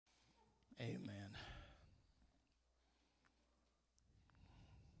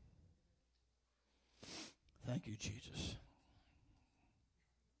Thank you, Jesus.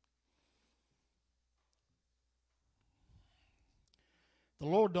 The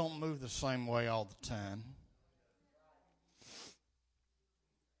Lord don't move the same way all the time.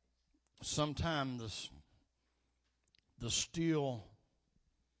 Sometimes the still,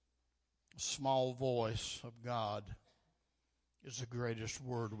 small voice of God is the greatest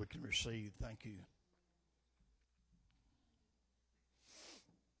word we can receive. Thank you.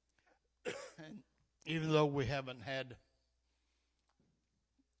 And even though we haven't had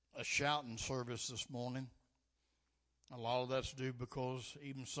a shouting service this morning, a lot of that's due because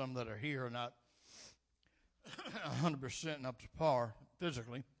even some that are here are not 100% up to par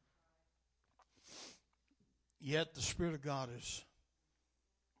physically. Yet the Spirit of God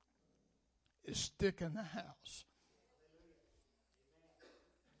is thick in the house.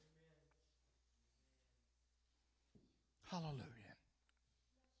 Hallelujah.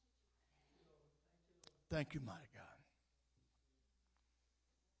 Thank you, mighty God.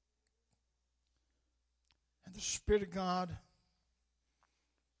 And the Spirit of God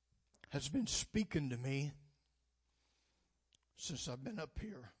has been speaking to me since I've been up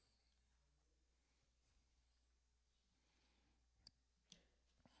here.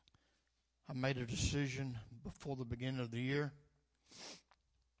 I made a decision before the beginning of the year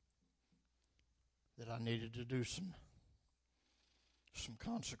that I needed to do some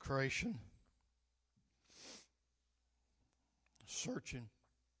consecration, searching,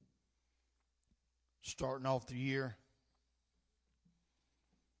 starting off the year.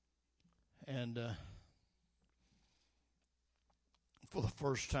 And for the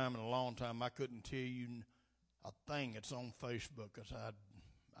first time in a long time, I couldn't tell you a thing that's on Facebook because I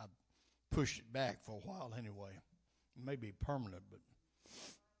pushed it back for a while anyway. It may be permanent, but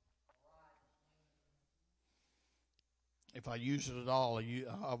if I use it at all,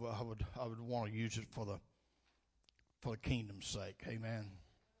 I would want to use it for the kingdom's sake. Amen.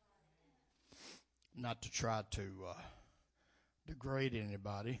 Not to try to degrade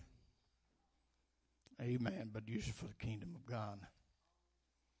anybody. Amen. But use it for the kingdom of God.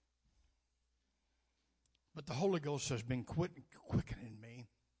 But the Holy Ghost has been quickening me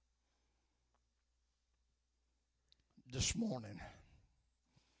this morning.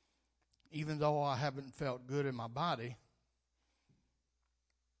 Even though I haven't felt good in my body,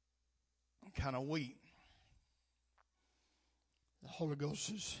 I'm kind of weak. The Holy Ghost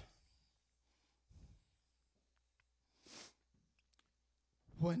is...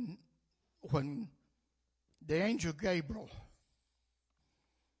 When the angel Gabriel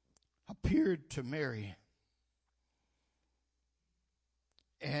appeared to Mary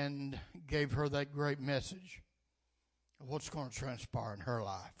and gave her that great message of what's going to transpire in her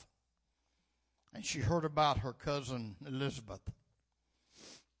life, and she heard about her cousin Elizabeth,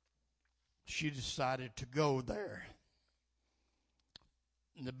 she decided to go there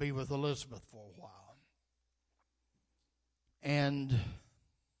and to be with Elizabeth for a while. And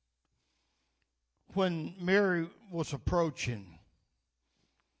when Mary was approaching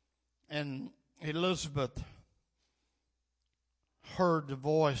and Elizabeth heard the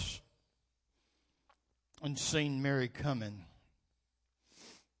voice and seen Mary coming,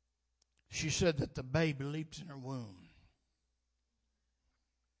 she said that the baby leaped in her womb.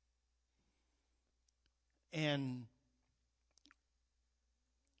 And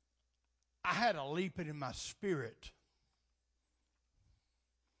I had a leaping in my spirit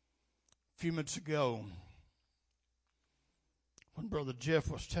a few minutes ago when Brother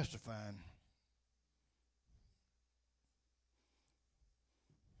Jeff was testifying.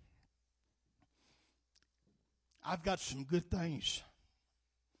 I've got some good things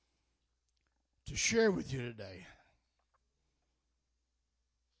to share with you today.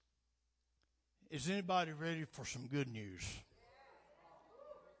 Is anybody ready for some good news?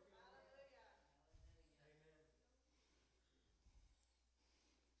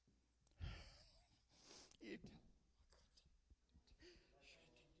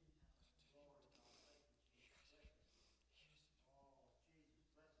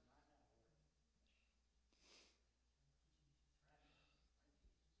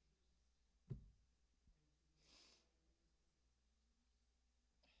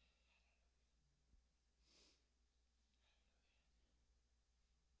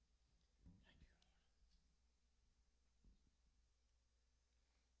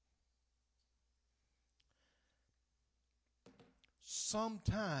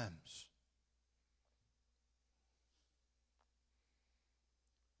 Sometimes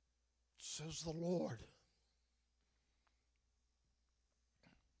says the Lord,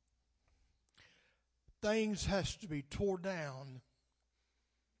 things has to be tore down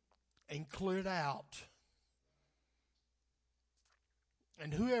and cleared out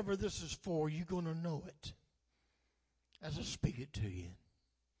And whoever this is for, you're going to know it as I speak it to you.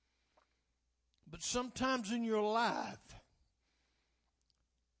 But sometimes in your life,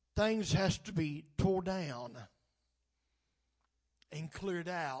 things has to be tore down and cleared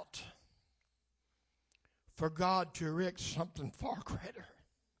out for God to erect something far greater.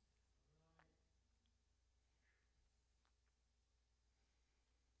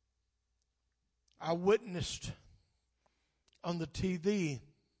 I witnessed on the TV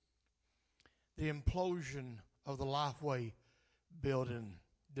the implosion of the Lifeway building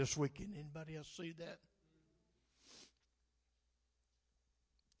this weekend. Anybody else see that?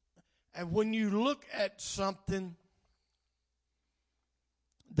 And when you look at something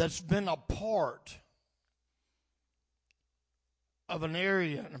that's been a part of an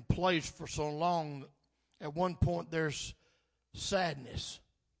area and a place for so long, at one point there's sadness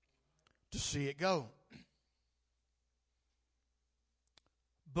to see it go.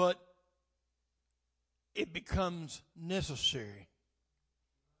 But it becomes necessary.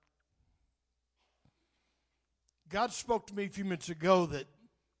 God spoke to me a few minutes ago that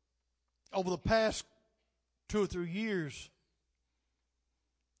over the past 2 or 3 years,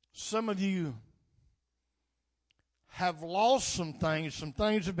 some of you have lost some things. Some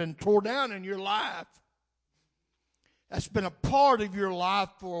things have been torn down in your life. That's been a part of your life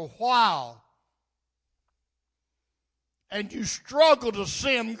for a while. And you struggle to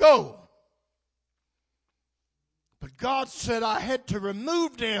see them go. But God said I had to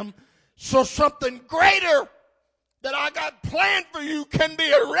remove them so something greater that I got planned for you can be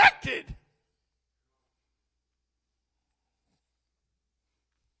erected.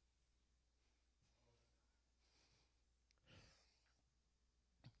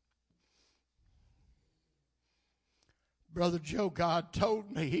 Brother Joe, God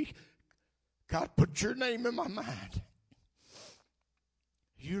told me, God put your name in my mind.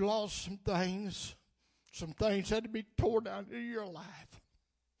 You lost some things. Some things had to be torn down in your life.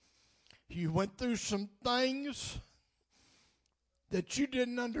 You went through some things that you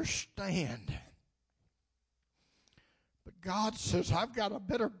didn't understand. But God says, I've got a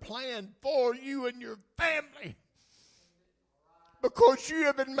better plan for you and your family. Because you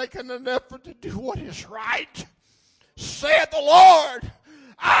have been making an effort to do what is right. Said the Lord,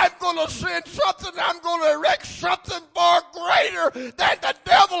 I'm going to send something, I'm going to erect something far greater than the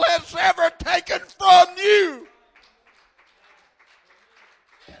devil has ever taken from you.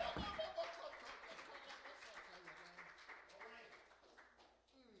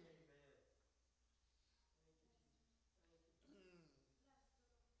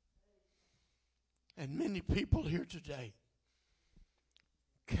 And many people here today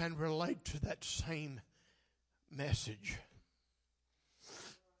can relate to that same message.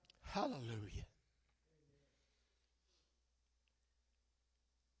 Hallelujah.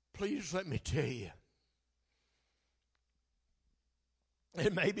 Please let me tell you,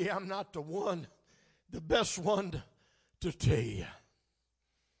 and maybe I'm not the best one to tell you,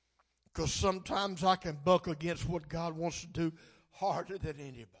 because sometimes I can buck against what God wants to do harder than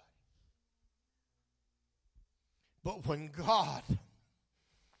anybody. But when God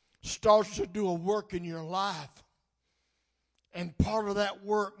starts to do a work in your life, and part of that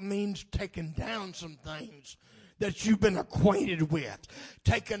work means taking down some things that you've been acquainted with,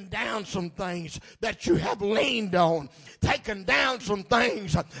 taking down some things that you have leaned on, taking down some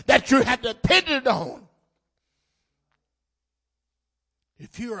things that you have depended on.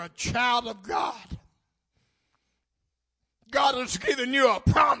 If you're a child of God, God has given you a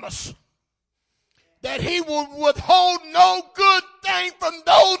promise that He will withhold no good thing from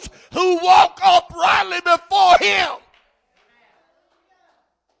those who walk uprightly before Him.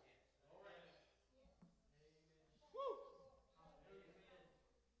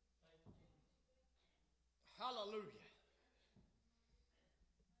 Hallelujah.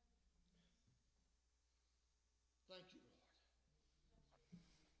 Thank you,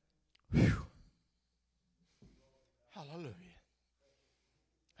 Lord. Whew. Hallelujah.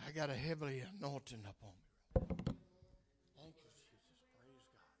 I got a heavily anointing upon me. Thank you, Jesus. Praise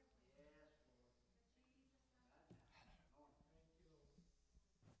God.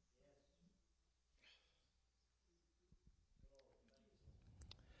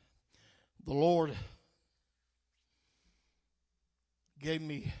 The Lord gave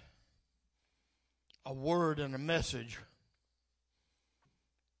me a word and a message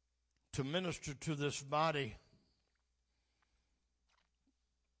to minister to this body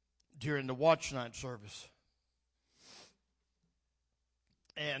during the watch night service.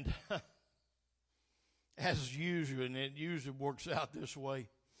 And as usual, and it usually works out this way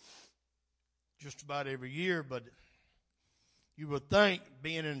just about every year, but You would think,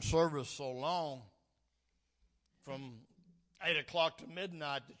 being in service so long, from 8 o'clock to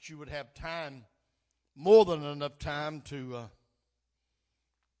midnight, that you would have time, more than enough time to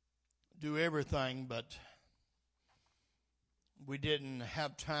do everything, but we didn't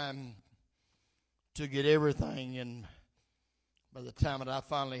have time to get everything. And by the time that I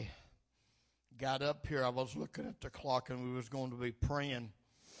finally got up here, I was looking at the clock, and we was going to be praying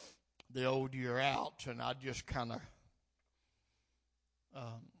the old year out, and I just kind of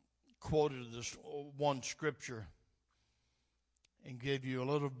quoted this one scripture and gave you a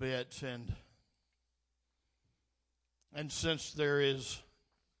little bit, and since there is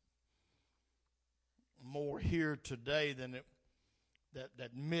more here today than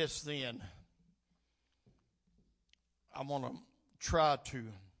that missed then, I want to try to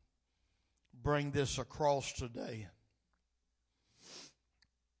bring this across today.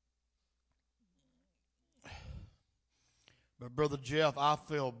 But Brother Jeff, I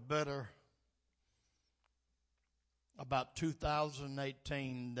feel better about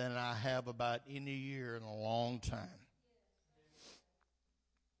 2018 than I have about any year in a long time.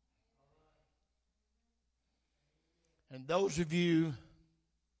 And those of you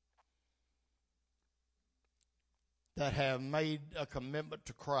that have made a commitment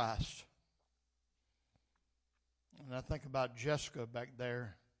to Christ, and I think about Jessica back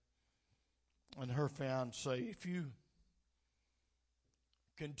there and her fiance, if you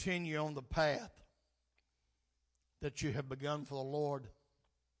continue on the path that you have begun for the Lord,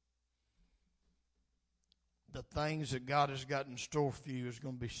 the things that God has got in store for you is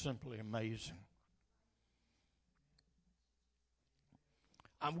going to be simply amazing.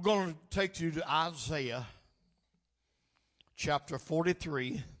 I'm going to take you to Isaiah chapter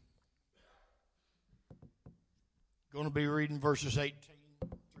 43. Going to be reading verses 18 through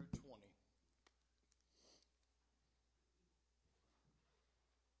 20.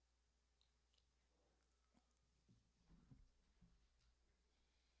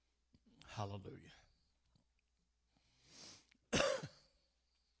 Hallelujah.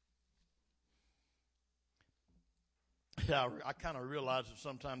 Yeah, I kind of realize that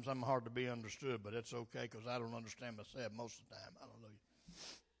sometimes I'm hard to be understood, but it's okay because I don't understand myself most of the time. Hallelujah.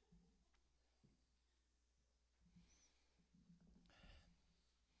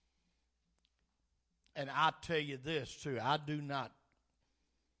 And I tell you this too, I do not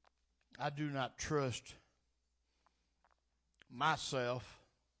trust myself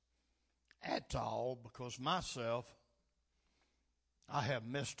at all, because myself, I have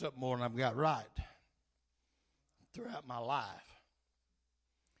messed up more than I've got right throughout my life.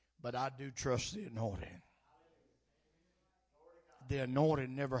 But I do trust the anointing. The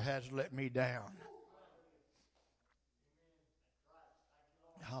anointing never has let me down.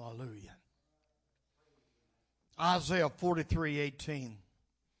 Hallelujah. Isaiah 43:18.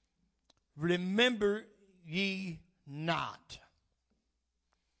 Remember ye not.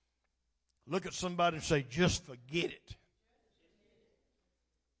 Look at somebody and say, just forget it.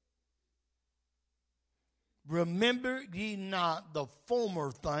 Remember ye not the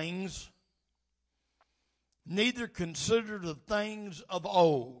former things, neither consider the things of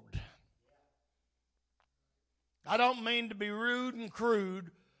old. I don't mean to be rude and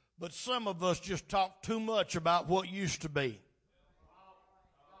crude, but some of us just talk too much about what used to be.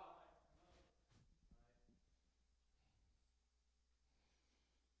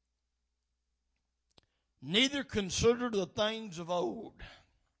 Neither consider the things of old.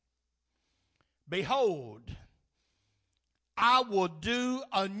 Behold, I will do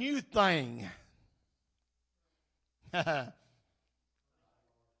a new thing.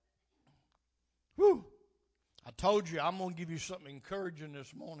 Whew. I told you I'm going to give you something encouraging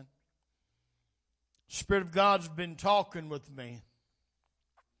this morning. Spirit of God's been talking with me.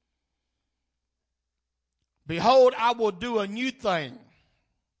 Behold, I will do a new thing.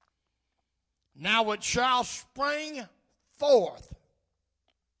 Now it shall spring forth.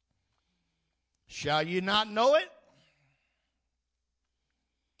 Shall you not know it?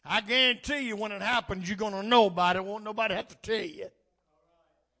 I guarantee you when it happens, you're going to know about it. Won't nobody have to tell you.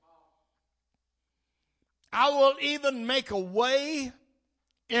 I will even make a way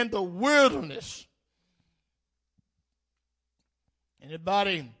in the wilderness.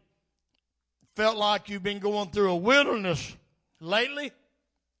 Anybody felt like you've been going through a wilderness lately?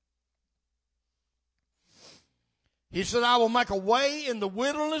 He said, I will make a way in the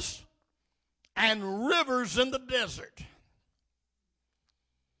wilderness and rivers in the desert.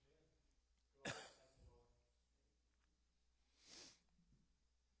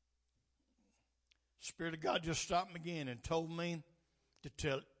 Spirit of God just stopped me again and told me to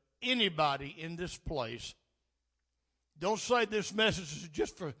tell anybody in this place, Don't say this message is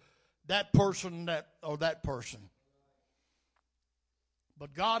just for that person or that person.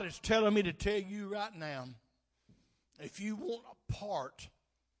 But God is telling me to tell you right now, if you want a part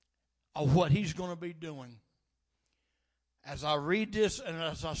of what He's going to be doing, as I read this and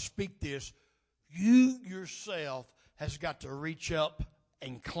as I speak this, you yourself has got to reach up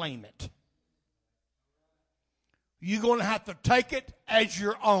and claim it. You're going to have to take it as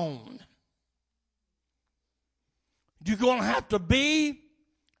your own. You're going to have to be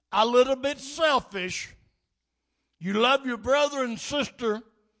a little bit selfish. You love your brother and sister,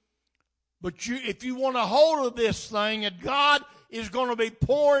 but if you want a hold of this thing and God is going to be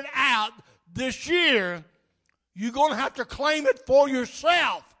pouring out this year, you're going to have to claim it for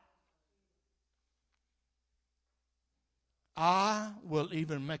yourself. I will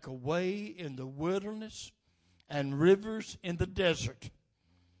even make a way in the wilderness and rivers in the desert.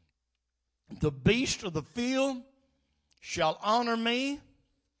 The beasts of the field shall honor me,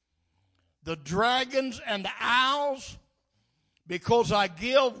 the dragons and the owls, because I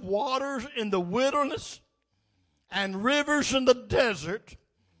give waters in the wilderness and rivers in the desert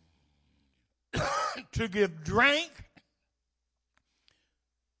to give drink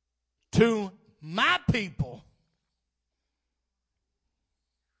to my people.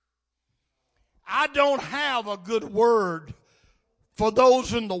 I don't have a good word for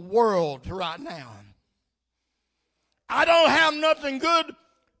those in the world right now. I don't have nothing good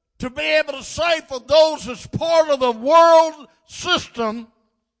to be able to say for those that's part of the world system.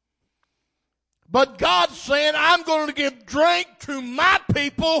 But God's saying, I'm going to give drink to my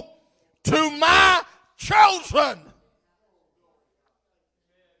people, to my chosen.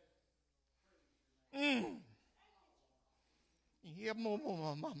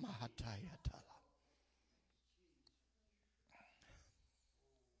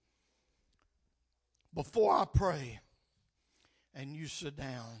 Before I pray and you sit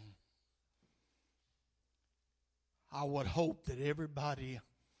down, I would hope that everybody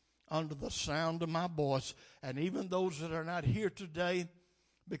under the sound of my voice, and even those that are not here today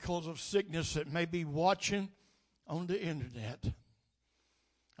because of sickness that may be watching on the internet,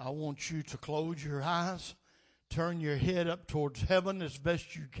 I want you to close your eyes, turn your head up towards heaven as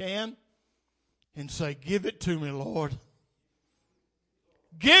best you can, and say, give it to me, Lord.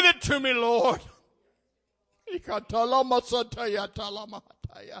 Give it to me, Lord.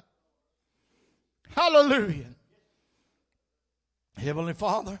 Hallelujah. Heavenly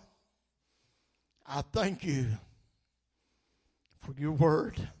Father, I thank you for your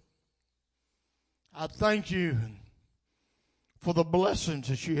word. I thank you for the blessings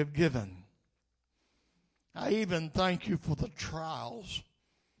that you have given. I even thank you for the trials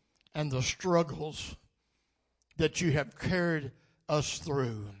and the struggles that you have carried us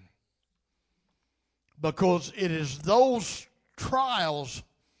through. Because it is those trials,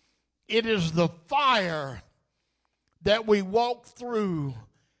 it is the fire that we walk through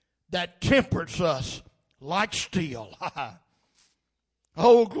that tempers us like steel.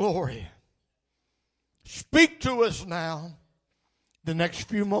 Oh, glory. Speak to us now the next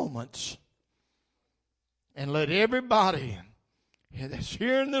few moments. And let everybody that's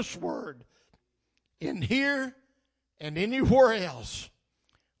hearing this word in here and anywhere else,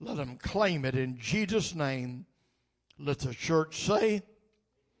 let them claim it in Jesus' name. Let the church say,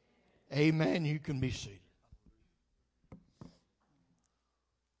 amen. You can be seated.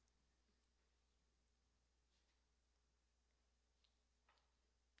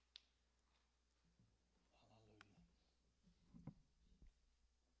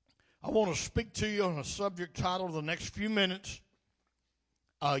 I want to speak to you on a subject titled the next few minutes,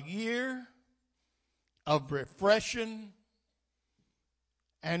 A Year of Refreshing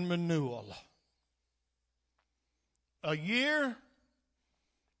and Renewal. A year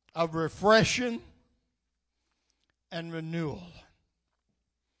of refreshing and renewal.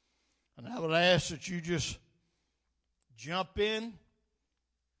 And I would ask that you just jump in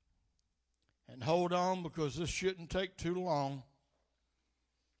and hold on, because this shouldn't take too long.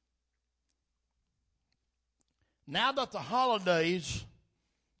 Now that the holidays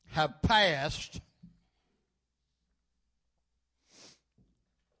have passed,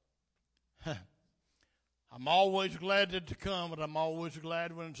 I'm always glad that to come, but I'm always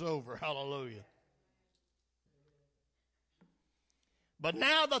glad when it's over. Hallelujah. But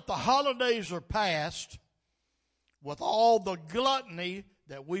now that the holidays are past, with all the gluttony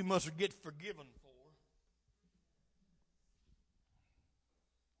that we must get forgiven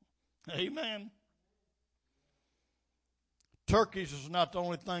for. Amen. Turkeys is not the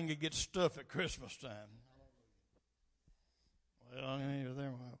only thing that gets stuffed at Christmas time. Well,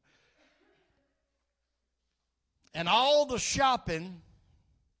 there. And all the shopping,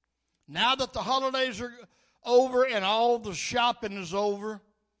 now that the holidays are over and all the shopping is over,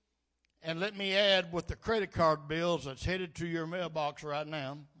 and let me add, with the credit card bills that's headed to your mailbox right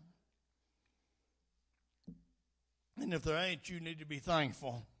now, and if there ain't, you need to be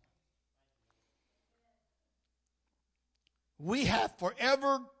thankful. We have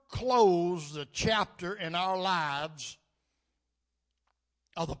forever closed the chapter in our lives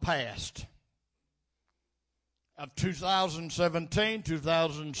of the past. Of 2017,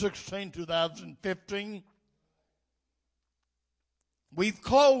 2016, 2015. We've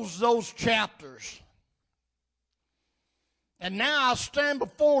closed those chapters. And now I stand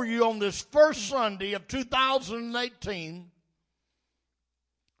before you on this first Sunday of 2018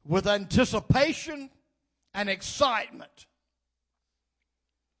 with anticipation and excitement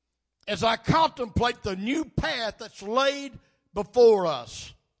as I contemplate the new path that's laid before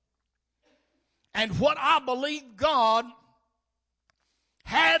us and what I believe God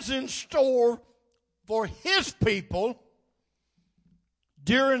has in store for His people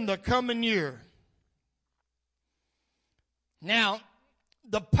during the coming year. Now,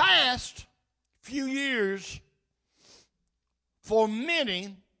 the past few years for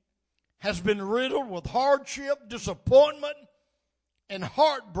many has been riddled with hardship, disappointment, and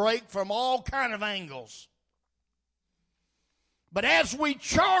heartbreak from all kind of angles. But as we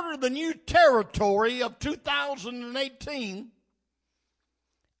charter the new territory of 2018,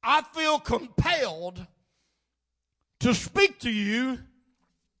 I feel compelled to speak to you.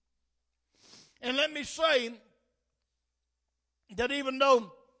 And let me say that even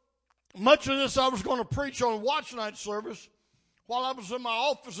though much of this I was going to preach on watch night service, while I was in my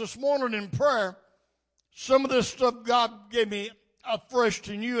office this morning in prayer, some of this stuff God gave me afresh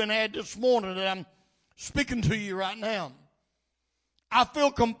to you and add this morning that I'm speaking to you right now. I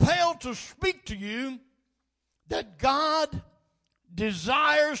feel compelled to speak to you that God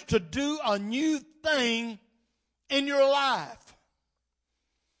desires to do a new thing in your life.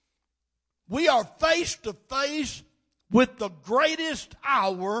 We are face to face with the greatest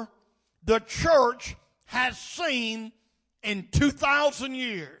hour the church has seen in 2,000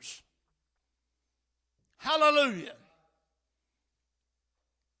 years. Hallelujah.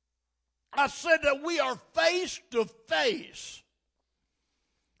 I said that we are face to face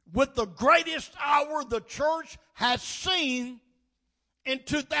with the greatest hour the church has seen in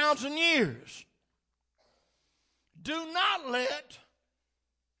 2,000 years. Do not let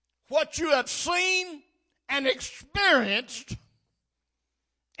what you have seen and experienced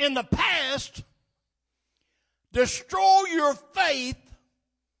in the past destroy your faith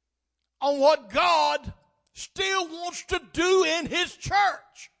on what God still wants to do in His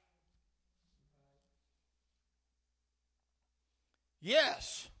church.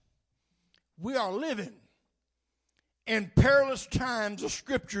 Yes, we are living in perilous times the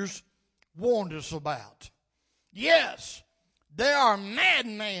Scriptures warned us about. Yes, there are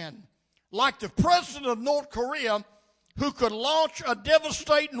madmen like the president of North Korea who could launch a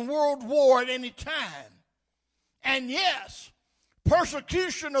devastating world war at any time. And yes,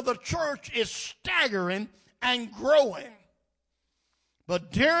 persecution of the church is staggering and growing.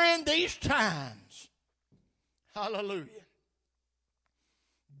 But during these times, hallelujah,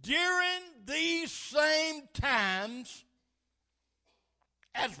 during these same times,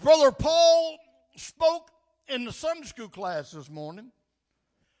 as Brother Paul spoke in the Sunday school class this morning,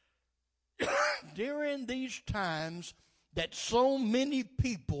 during these times that so many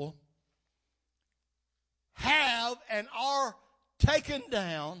people have and are taken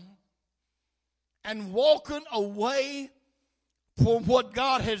down and walking away from what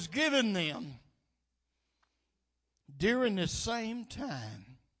God has given them, during the same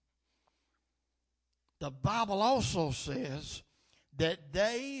time, the Bible also says that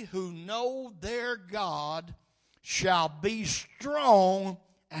they who know their God shall be strong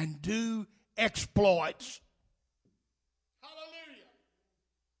and do exploits. Hallelujah.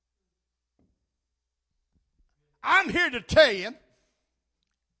 I'm here to tell you,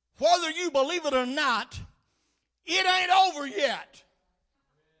 whether you believe it or not, it ain't over yet.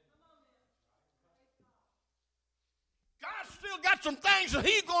 God's still got some things that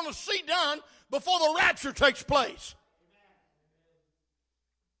He's going to see done before the rapture takes place.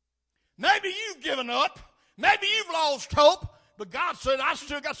 Maybe you've given up. Maybe you've lost hope. But God said, I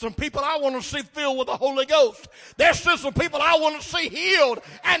still got some people I want to see filled with the Holy Ghost. There's still some people I want to see healed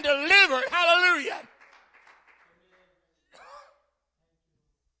and delivered. Hallelujah.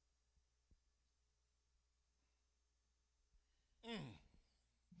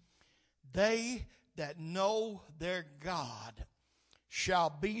 They that know their God shall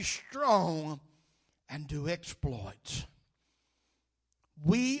be strong and do exploits.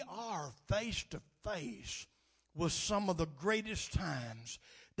 We are face to face with some of the greatest times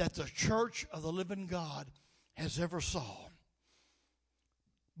that the church of the living God has ever saw.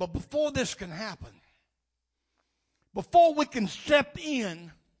 But before this can happen, before we can step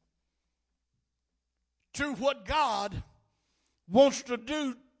in to what God wants to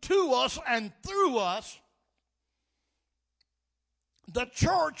do to us and through us, the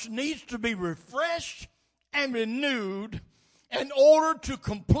church needs to be refreshed and renewed in order to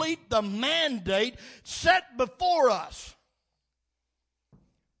complete the mandate set before us.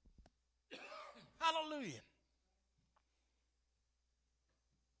 Hallelujah.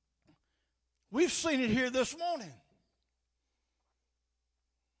 We've seen it here this morning.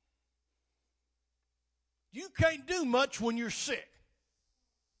 You can't do much when you're sick,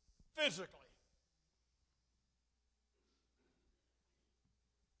 physically.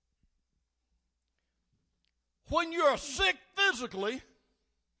 When you're sick physically,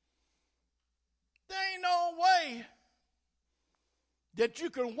 there ain't no way that you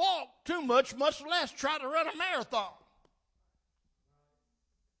can walk too much less try to run a marathon.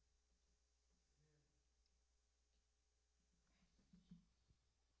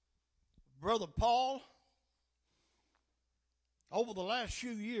 Brother Paul, over the last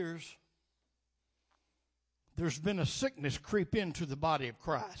few years, there's been a sickness creep into the body of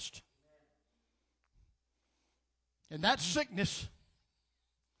Christ. And that sickness,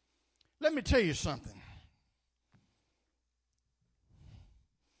 let me tell you something.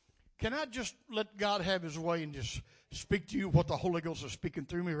 Can I just let God have his way and just speak to you what the Holy Ghost is speaking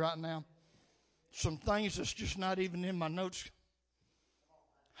through me right now? Some things that's just not even in my notes.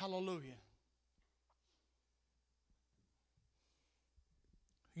 Hallelujah.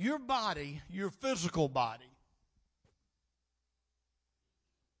 Your body, your physical body,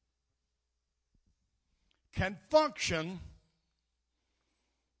 can function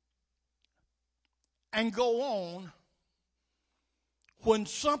and go on when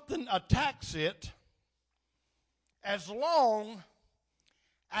something attacks it, as long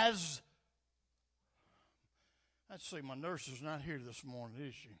as, let's see, my nurse is not here this morning,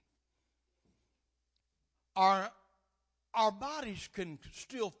 is she? Our bodies can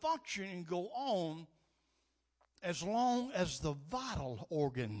still function and go on as long as the vital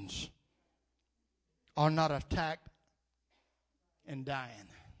organs are not attacked and dying.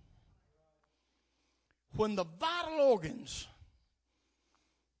 When the vital organs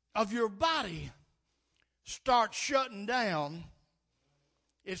of your body start shutting down,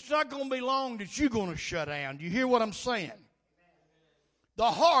 it's not going to be long that you're going to shut down. Do you hear what I'm saying?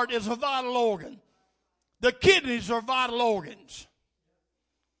 The heart is a vital organ. The kidneys are vital organs.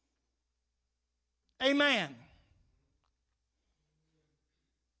 Amen.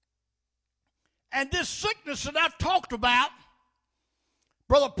 And this sickness that I've talked about,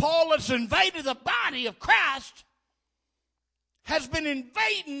 Brother Paul, has invaded the body of Christ, has been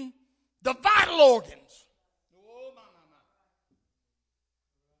invading the vital organs.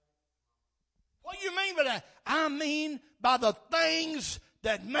 What do you mean by that? I mean by the things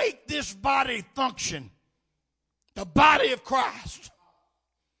that make this body function. The body of Christ.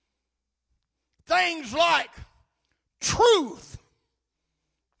 Things like truth.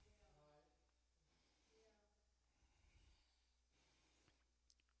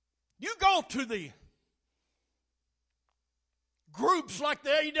 You go to the groups like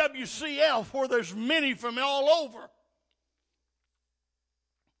the AWCF where there's many from all over.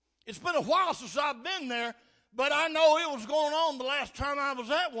 It's been a while since I've been there, but I know it was going on the last time I was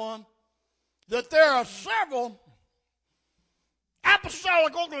at one, that there are several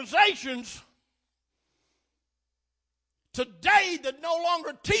apostolic organizations today that no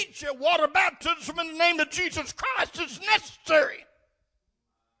longer teach that water baptism in the name of Jesus Christ is necessary.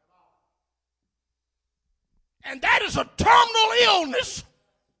 And that is a terminal illness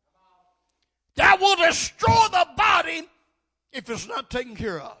that will destroy the body if it's not taken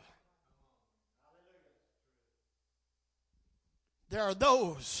care of. There are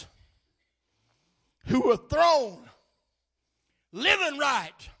those who are thrown living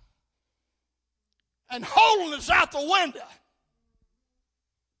right and holiness out the window.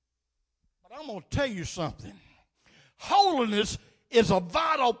 But I'm going to tell you something. Holiness is a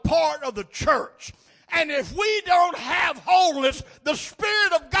vital part of the church. And if we don't have holiness, the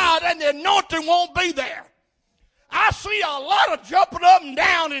Spirit of God and the anointing won't be there. I see a lot of jumping up and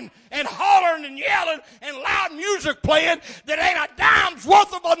down and hollering and yelling and loud music playing that ain't a dime's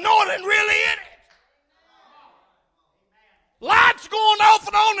worth of anointing really in it. Lights going off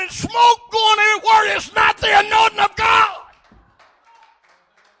and on and smoke going everywhere. It's not the anointing of God.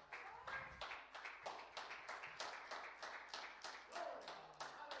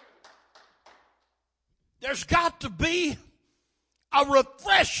 There's got to be a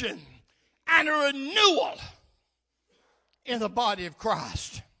refreshing and a renewal in the body of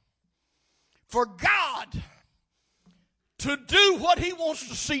Christ. For God to do what he wants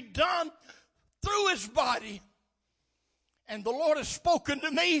to see done through his body. And the Lord has spoken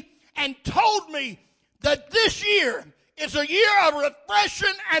to me and told me that this year is a year of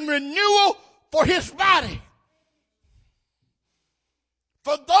refreshing and renewal for his body.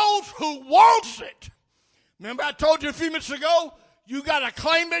 For those who wants it. Remember I told you a few minutes ago, you got to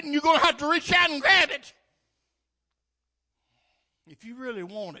claim it and you're going to have to reach out and grab it. If you really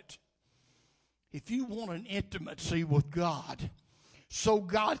want it. If you want an intimacy with God, so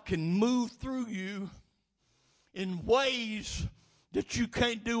God can move through you in ways that you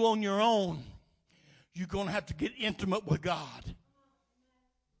can't do on your own, you're going to have to get intimate with God.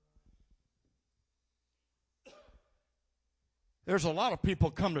 There's a lot of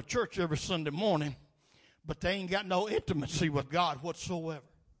people come to church every Sunday morning, but they ain't got no intimacy with God whatsoever.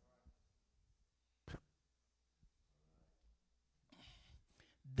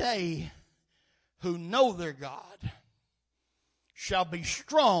 They who know their God shall be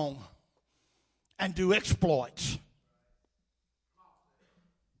strong and do exploits.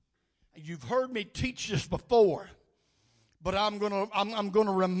 You've heard me teach this before, but I'm going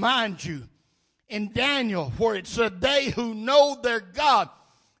to remind you. In Daniel, where it said, they who know their God,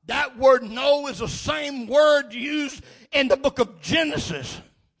 that word know is the same word used in the book of Genesis.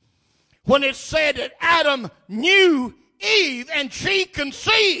 When it said that Adam knew Eve and she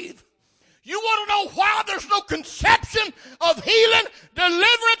conceived. You want to know why there's no conception of healing,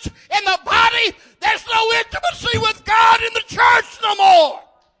 deliverance in the body? There's no intimacy with God in the church no more.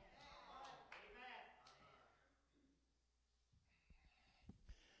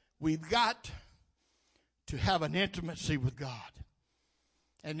 We've got to have an intimacy with God.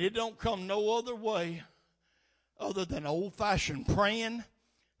 And it don't come no other way other than old-fashioned praying,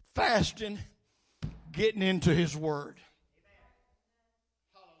 fasting, getting into his word.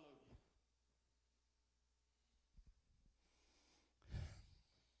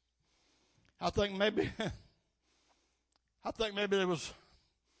 I think maybe there was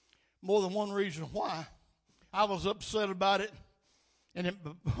more than one reason why I was upset about it. And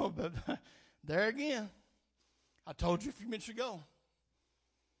but there again, I told you a few minutes ago,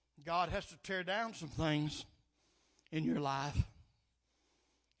 God has to tear down some things in your life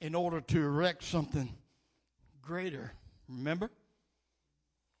in order to erect something greater. Remember?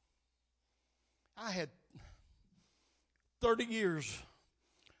 I had 30 years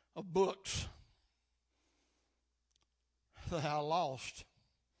of books that I lost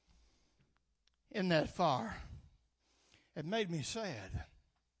in that fire. It made me sad.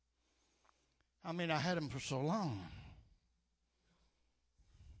 I mean, I had them for so long.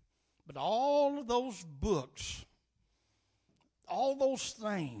 But all of those books, all those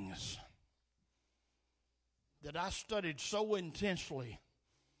things that I studied so intensely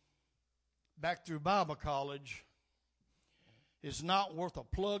back through Bible college is not worth a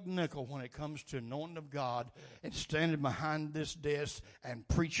plug nickel when it comes to anointing of God and standing behind this desk and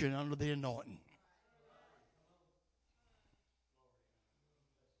preaching under the anointing.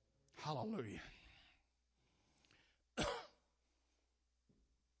 Hallelujah.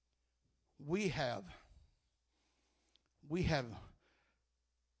 We have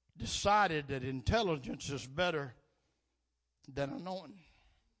decided that intelligence is better than anointing.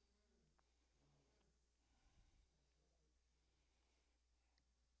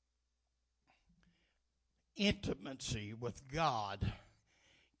 Intimacy with God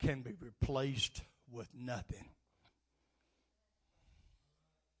can be replaced with nothing.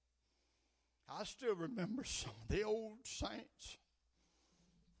 I still remember some of the old saints.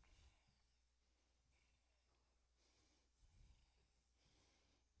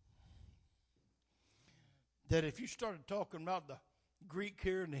 That if you started talking about the Greek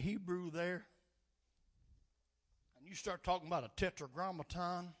here and the Hebrew there, and you start talking about a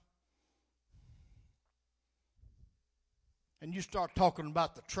tetragrammaton, and you start talking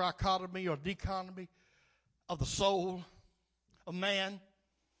about the trichotomy or dichotomy of the soul of man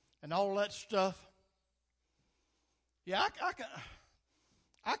and all that stuff, yeah,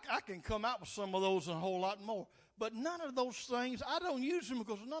 I can come out with some of those and a whole lot more. But none of those things, I don't use them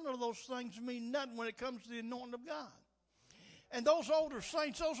because none of those things mean nothing when it comes to the anointing of God. And those older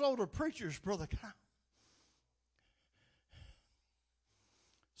saints, those older preachers, Brother Kyle,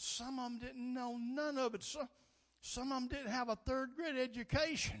 some of them didn't know none of it. Some of them didn't have a third-grade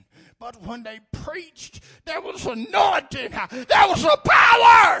education. But when they preached, there was anointing. There was a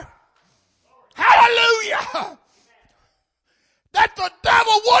power. Hallelujah. that the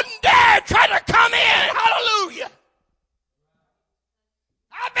devil wouldn't dare try to come in. Hallelujah.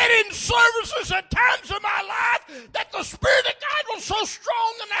 I've been in services at times in my life that the Spirit of God was so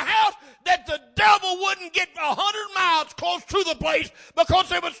strong in the house that the devil wouldn't get 100 miles close to the place because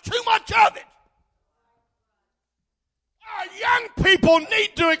there was too much of it. Our young people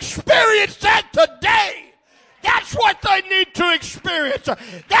need to experience that today. That's what they need to experience.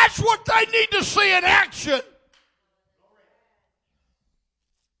 That's what they need to see in action.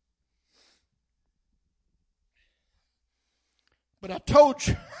 But I told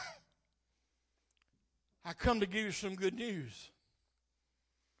you, I come to give you some good news.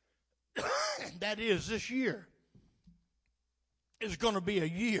 That is, this year is going to be a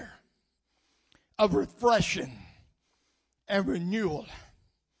year of refreshing and renewal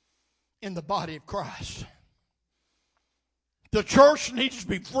in the body of Christ. The church needs to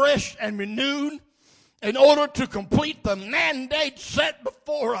be fresh and renewed in order to complete the mandate set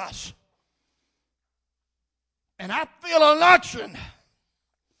before us. And I feel an unction.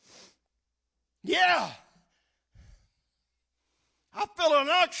 Yeah. I feel an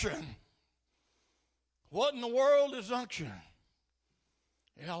unction. What in the world is unction?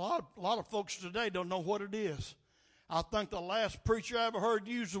 Yeah, a lot of folks today don't know what it is. I think the last preacher I ever heard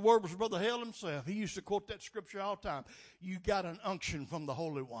use the word was Brother Hale himself. He used to quote that scripture all the time. You got an unction from the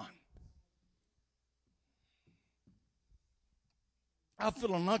Holy One. I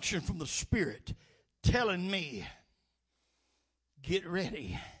feel an unction from the Spirit telling me, get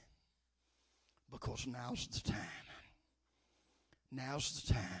ready, because now's the time. Now's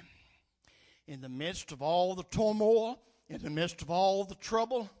the time. In the midst of all the turmoil, in the midst of all the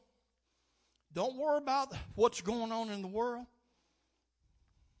trouble, don't worry about what's going on in the world.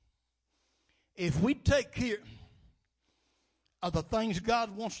 If we take care of the things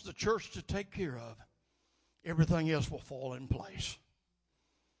God wants the church to take care of, everything else will fall in place.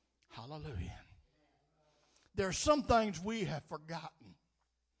 Hallelujah. There are some things we have forgotten.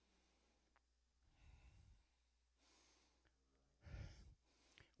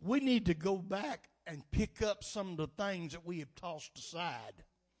 We need to go back and pick up some of the things that we have tossed aside.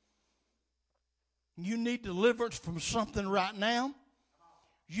 You need deliverance from something right now.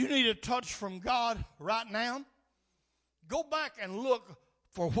 You need a touch from God right now. Go back and look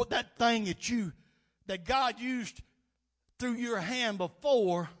for what that thing that God used through your hand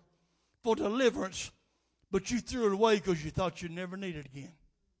before for deliverance, but you threw it away because you thought you'd never need it again.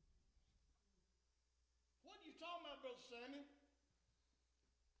 What are you talking about, Brother Samuel?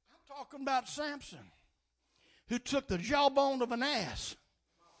 I'm talking about Samson, who took the jawbone of an ass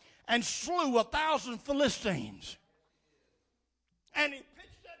and slew 1,000 Philistines. And he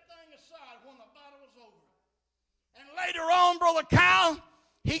pitched that thing aside when the battle was over. And later on, Brother Kyle,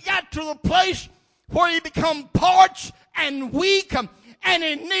 he got to the place where he became parched and weak, and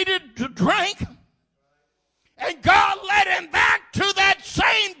he needed to drink. And God led him back to that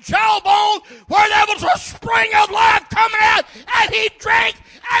same jawbone where there was a spring of life coming out, and he drank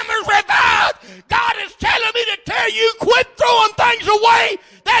and was revived. God is telling me to tell you, quit throwing things away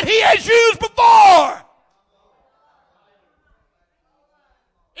that he has used before.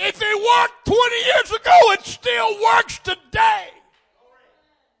 If it worked 20 years ago, it still works today.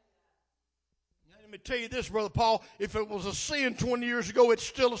 Let me tell you this, Brother Paul. If it was a sin 20 years ago, it's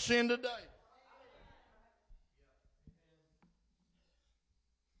still a sin today.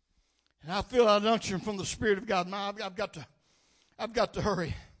 And I feel an unction from the Spirit of God. Now, I've got to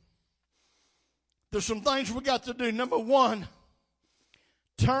hurry. There's some things we got to do. Number one,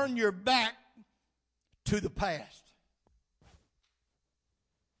 turn your back to the past.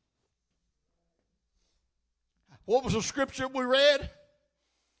 What was the scripture we read?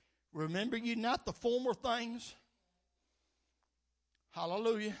 Remember ye not the former things?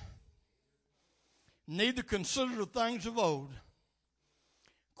 Hallelujah. Neither consider the things of old.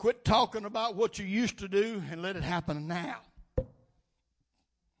 Quit talking about what you used to do and let it happen now.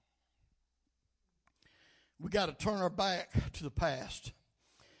 We got to turn our back to the past.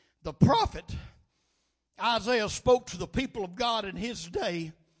 The prophet Isaiah spoke to the people of God in his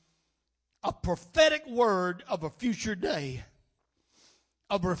day a prophetic word of a future day,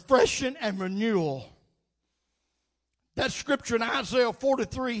 of refreshing and renewal. That scripture in Isaiah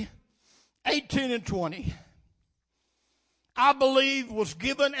 43, 18 and 20, I believe was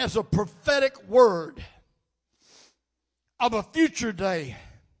given as a prophetic word of a future day,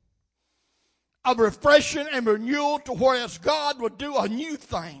 of refreshing and renewal, to whereas God would do a new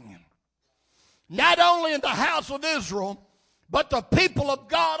thing, not only in the house of Israel, but the people of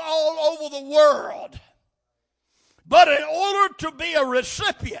God all over the world. But in order to be a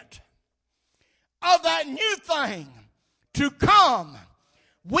recipient of that new thing, to come.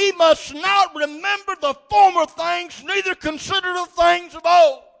 We must not remember the former things, neither consider the things of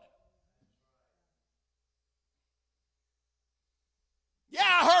old. Yeah,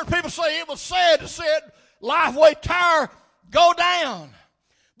 I heard people say it was sad to see it, Lifeway tire go down.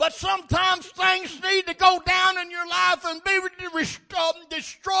 But sometimes things need to go down in your life and be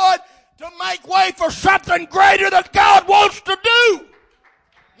destroyed to make way for something greater that God wants to do.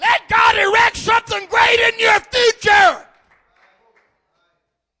 Let God erect something great in your future.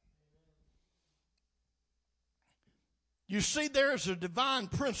 You see, there is a divine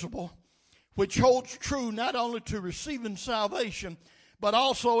principle which holds true not only to receiving salvation, but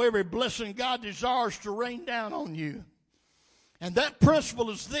also every blessing God desires to rain down on you. And that principle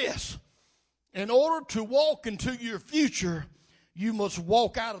is this: in order to walk into your future, you must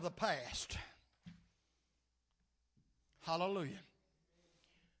walk out of the past. Hallelujah.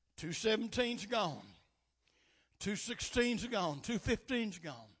 2:17's gone. 2:16's gone. 2:15's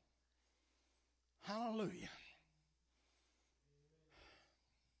gone. Hallelujah.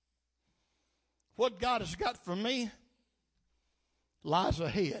 What God has got for me lies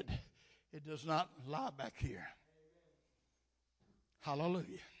ahead. It does not lie back here.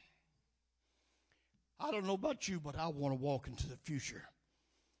 Hallelujah. I don't know about you, but I want to walk into the future,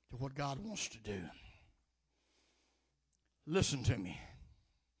 to what God wants to do. Listen to me.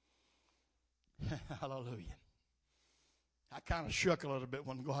 Hallelujah. I kind of shook a little bit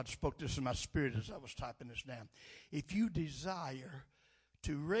when God spoke this in my spirit as I was typing this down. If you desire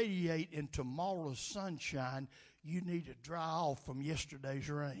to radiate in tomorrow's sunshine, you need to dry off from yesterday's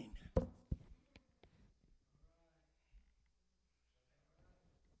rain.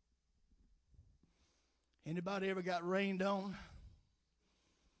 Anybody ever got rained on?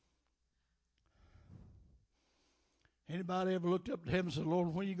 Anybody ever looked up to heaven and said,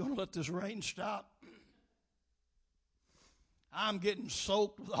 Lord, when are you going to let this rain stop? I'm getting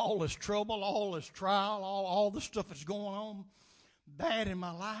soaked with all this trouble, all this trial, all the stuff that's going on bad in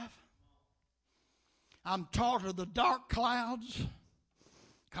my life. I'm tired of the dark clouds.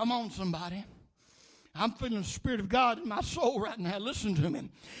 Come on, somebody. I'm feeling the Spirit of God in my soul right now. Listen to me.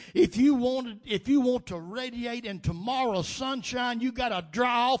 If you want to radiate in tomorrow's sunshine, you got to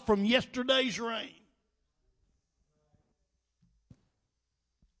dry off from yesterday's rain.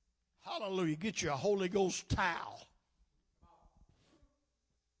 Hallelujah. Get you a Holy Ghost towel.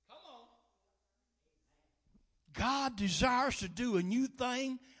 Come on. God desires to do a new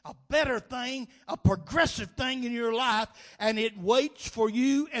thing, a better thing, a progressive thing in your life, and it waits for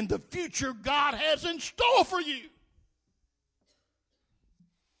you and the future God has in store for you.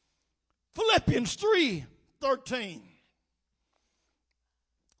 Philippians 3:13.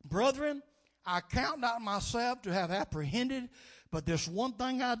 Brethren, I count not myself to have apprehended, but there's one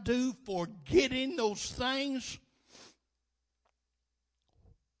thing I do, forgetting those things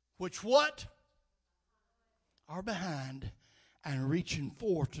which what? Are behind, and reaching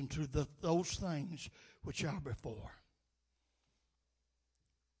forth into those things which are before.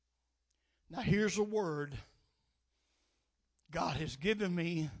 Now here's a word God has given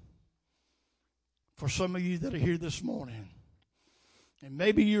me for some of you that are here this morning. And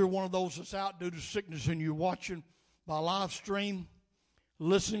maybe you're one of those that's out due to sickness and you're watching by live stream.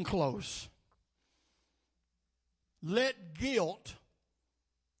 Listen close. Let guilt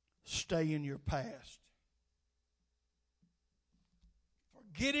stay in your past.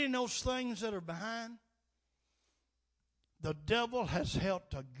 Forgetting those things that are behind. The devil has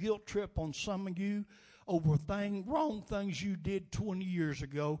helped a guilt trip on some of you over wrong things you did 20 years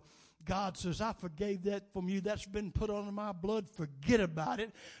ago. God says, I forgave that from you. That's been put under my blood. Forget about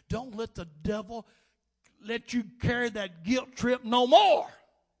it. Don't let the devil let you carry that guilt trip no more.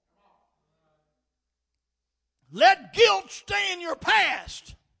 Let guilt stay in your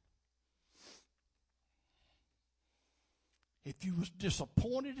past. If you was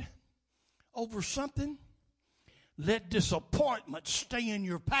disappointed over something, let disappointment stay in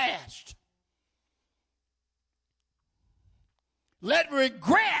your past. Let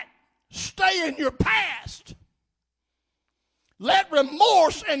regret stay in your past. Let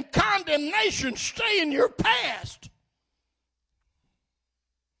remorse and condemnation stay in your past.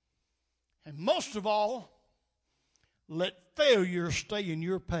 And most of all, let failure stay in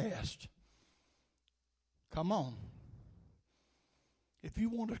your past. Come on. If you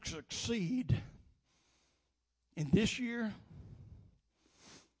want to succeed in this year,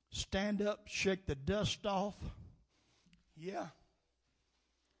 stand up, shake the dust off. Yeah,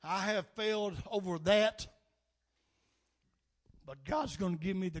 I have failed over that, but God's going to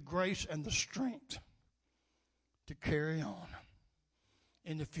give me the grace and the strength to carry on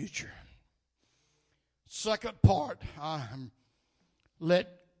in the future. Second part, let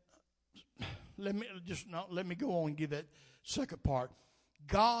me go on and give that second part.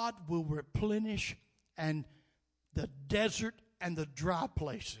 God will replenish and the desert and the dry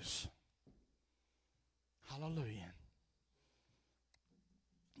places. Hallelujah.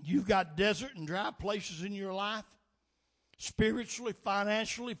 You've got desert and dry places in your life, spiritually,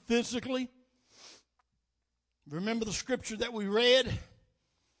 financially, physically. Remember the scripture that we read?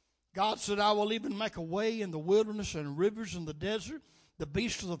 God said, I will even make a way in the wilderness and rivers in the desert. The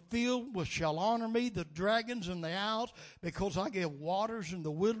beasts of the field shall honor me, the dragons and the owls, because I give waters in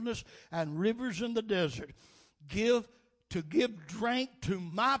the wilderness and rivers in the desert. Give drink to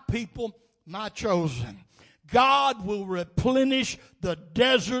my people, my chosen. God will replenish the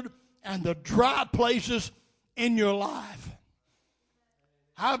desert and the dry places in your life.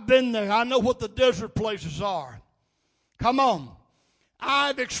 I've been there. I know what the desert places are. Come on.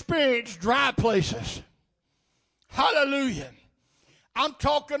 I've experienced dry places. Hallelujah. I'm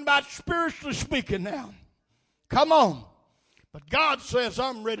talking about spiritually speaking now. Come on. But God says,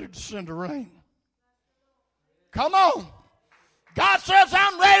 I'm ready to send the rain. Come on. God says,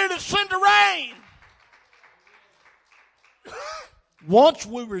 I'm ready to send the rain. Once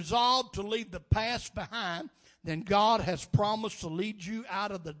we resolve to leave the past behind, then God has promised to lead you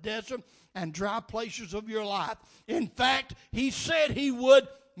out of the desert and dry places of your life. In fact, He said He would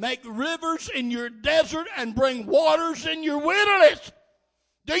make rivers in your desert and bring waters in your wilderness.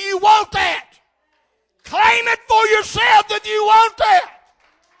 Do you want that? Claim it for yourself if you want that.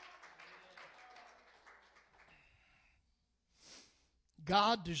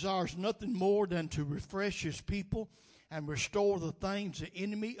 God desires nothing more than to refresh His people and restore the things the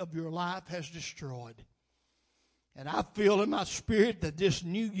enemy of your life has destroyed. And I feel in my spirit that this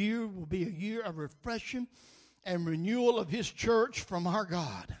new year will be a year of refreshing and renewal of His church from our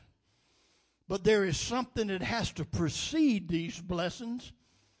God. But there is something that has to precede these blessings,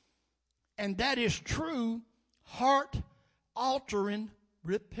 and that is true heart-altering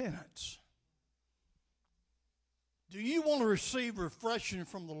repentance. Do you want to receive refreshing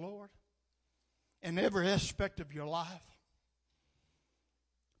from the Lord in every aspect of your life?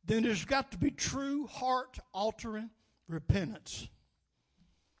 Then there's got to be true heart-altering repentance.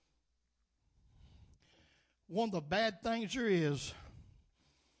 One of the bad things there is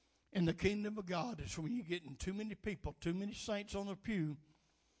in the kingdom of God is when you're getting too many people, too many saints on the pew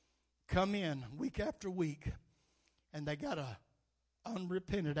come in week after week, and they got a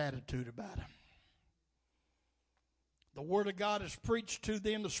unrepentant attitude about them. The Word of God is preached to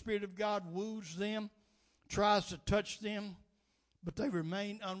them. The Spirit of God woos them, tries to touch them, but they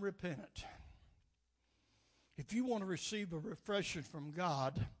remain unrepentant. If you want to receive a refreshing from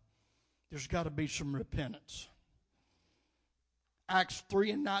God, there's got to be some repentance. Acts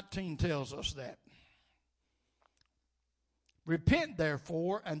 3:19 tells us that. Repent,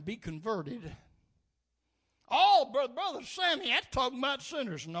 therefore, and be converted. Oh, Brother Sammy, that's talking about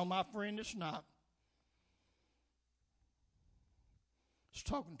sinners. No, my friend, it's not. It's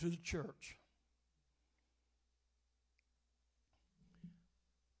talking to the church.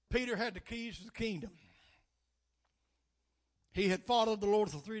 Peter had the keys to the kingdom. He had followed the Lord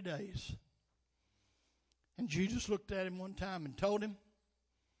for 3 days. And Jesus looked at him one time and told him,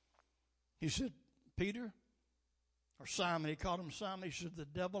 he said, Peter, or Simon, he called him Simon, he said, the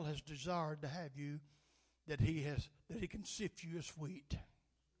devil has desired to have you that he can sift you as wheat.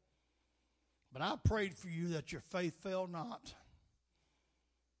 But I prayed for you that your faith fail not.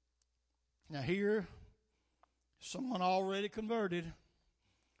 Now here, someone already converted,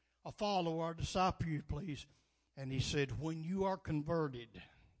 a follower, a disciple, you please. And he said, when you are converted,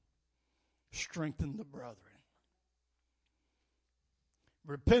 strengthen the brethren.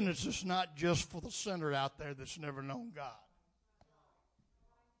 Repentance is not just for the sinner out there that's never known God.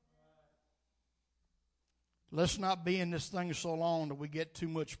 Let's not be in this thing so long that we get too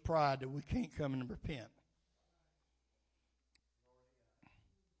much pride that we can't come and repent.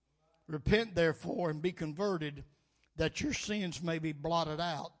 Repent, therefore, and be converted, that your sins may be blotted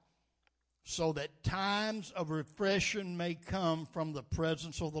out, so that times of refreshing may come from the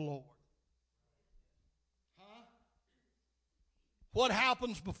presence of the Lord. What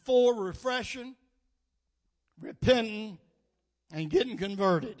happens before refreshing? Repenting and getting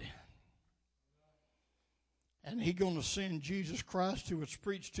converted. And He's going to send Jesus Christ, who was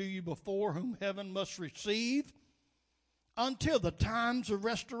preached to you before, whom heaven must receive, until the times of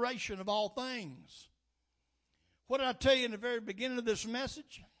restoration of all things. What did I tell you in the very beginning of this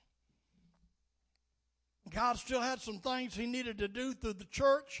message? God still had some things He needed to do through the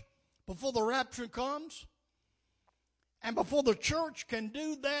church before the rapture comes. And before the church can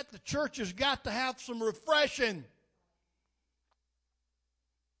do that, the church has got to have some refreshing.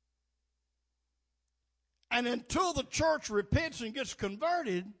 And until the church repents and gets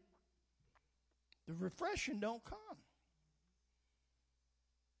converted, the refreshing don't come.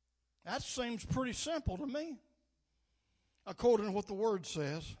 That seems pretty simple to me, according to what the Word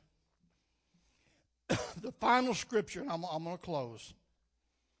says. The final scripture, and I'm going to close.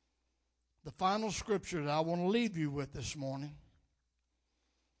 The final scripture that I want to leave you with this morning.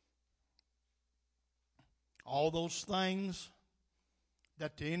 All those things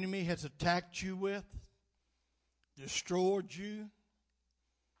that the enemy has attacked you with, destroyed you,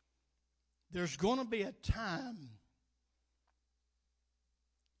 there's going to be a time,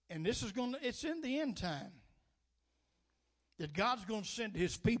 and it's in the end time, that God's going to send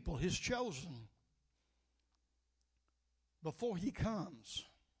His people, His chosen, before He comes.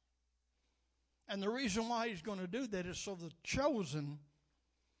 And the reason why He's going to do that is so the chosen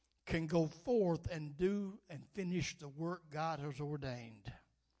can go forth and do and finish the work God has ordained.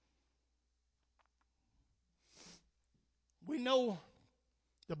 We know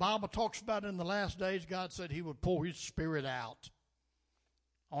the Bible talks about in the last days, God said He would pour His Spirit out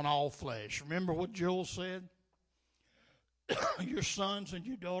on all flesh. Remember what Joel said? Your sons and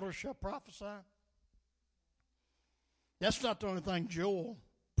your daughters shall prophesy. That's not the only thing Joel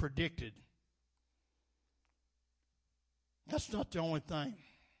predicted. That's not the only thing.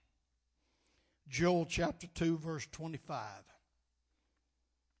 Joel chapter 2, verse 25.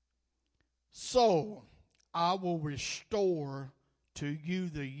 So I will restore to you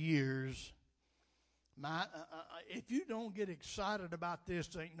the years. If you don't get excited about this,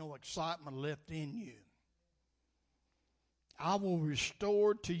 there ain't no excitement left in you. I will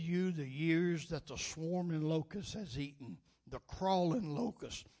restore to you the years that the swarming locust has eaten, the crawling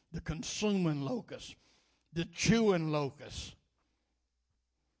locust, the consuming locust, the chewing locust.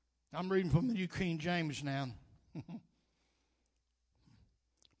 I'm reading from the New King James now.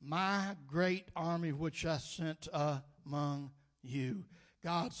 My great army which I sent among you.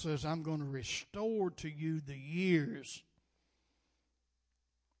 God says, I'm going to restore to you the years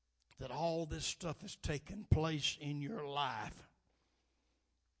that all this stuff has taken place in your life.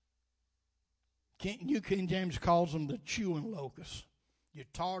 New King James calls them the chewing locusts. You're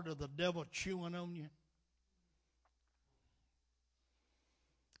tired of the devil chewing on you?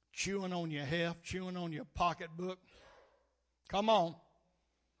 Chewing on your health, chewing on your pocketbook. Come on.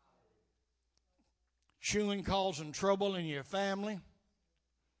 Chewing, causing trouble in your family.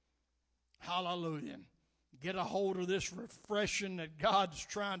 Hallelujah. Get a hold of this refreshing that God's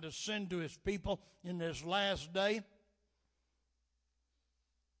trying to send to His people in this last day.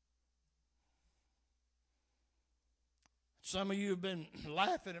 Some of you have been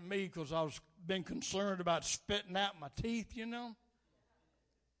laughing at me because I've been concerned about spitting out my teeth, you know.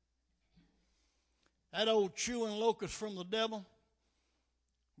 That old chewing locust from the devil,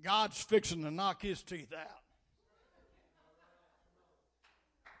 God's fixing to knock his teeth out.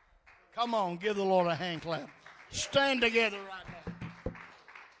 Come on, give the Lord a hand clap. Stand together right now.